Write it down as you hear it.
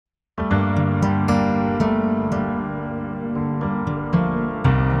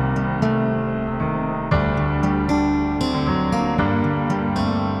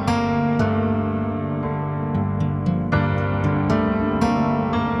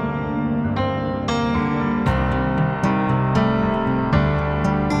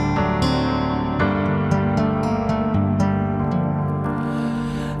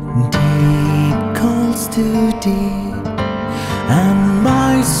too deep, and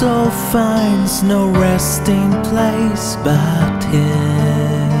my soul finds no resting place but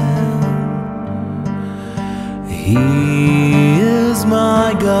Him. He is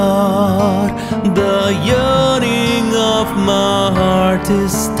my God, the yearning of my heart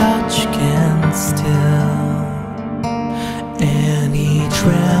His touch can still. And each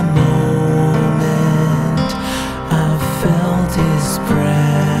rare moment I've felt His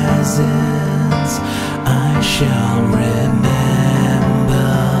presence, I shall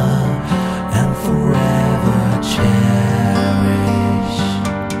remember and forever cherish.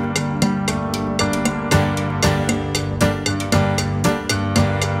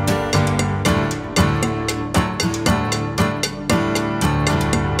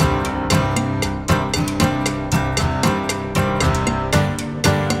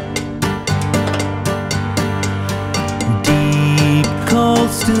 Deep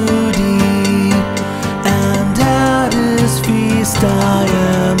calls to deep, and at His feast I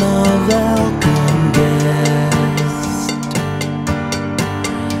am a welcome guest.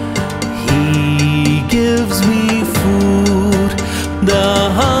 He gives me food, the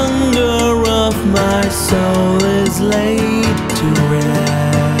hunger of my soul is laid to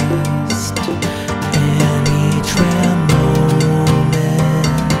rest. And each rare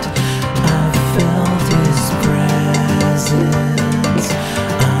moment I've felt His presence,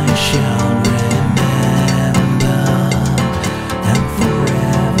 I shall remember and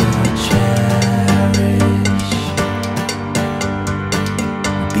forever cherish.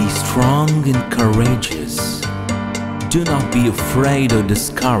 Be strong and courageous. Do not be afraid or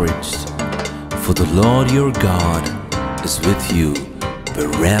discouraged, for the Lord your God is with you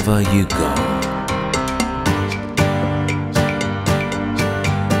wherever you go.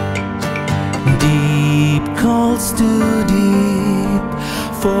 Deep calls to deep,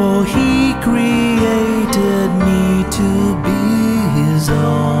 for He created me to be His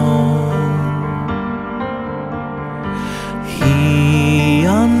own. He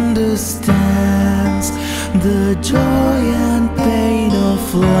understands the joy and pain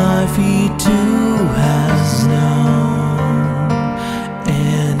of life He too has known.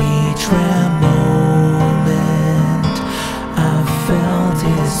 And each rare moment I've felt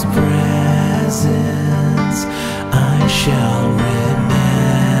His presence, I shall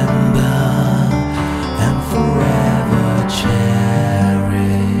remember and forever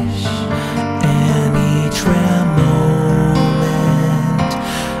cherish. And each rare moment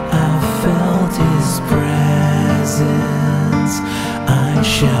I've felt His presence, I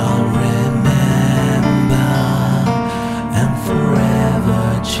shall remember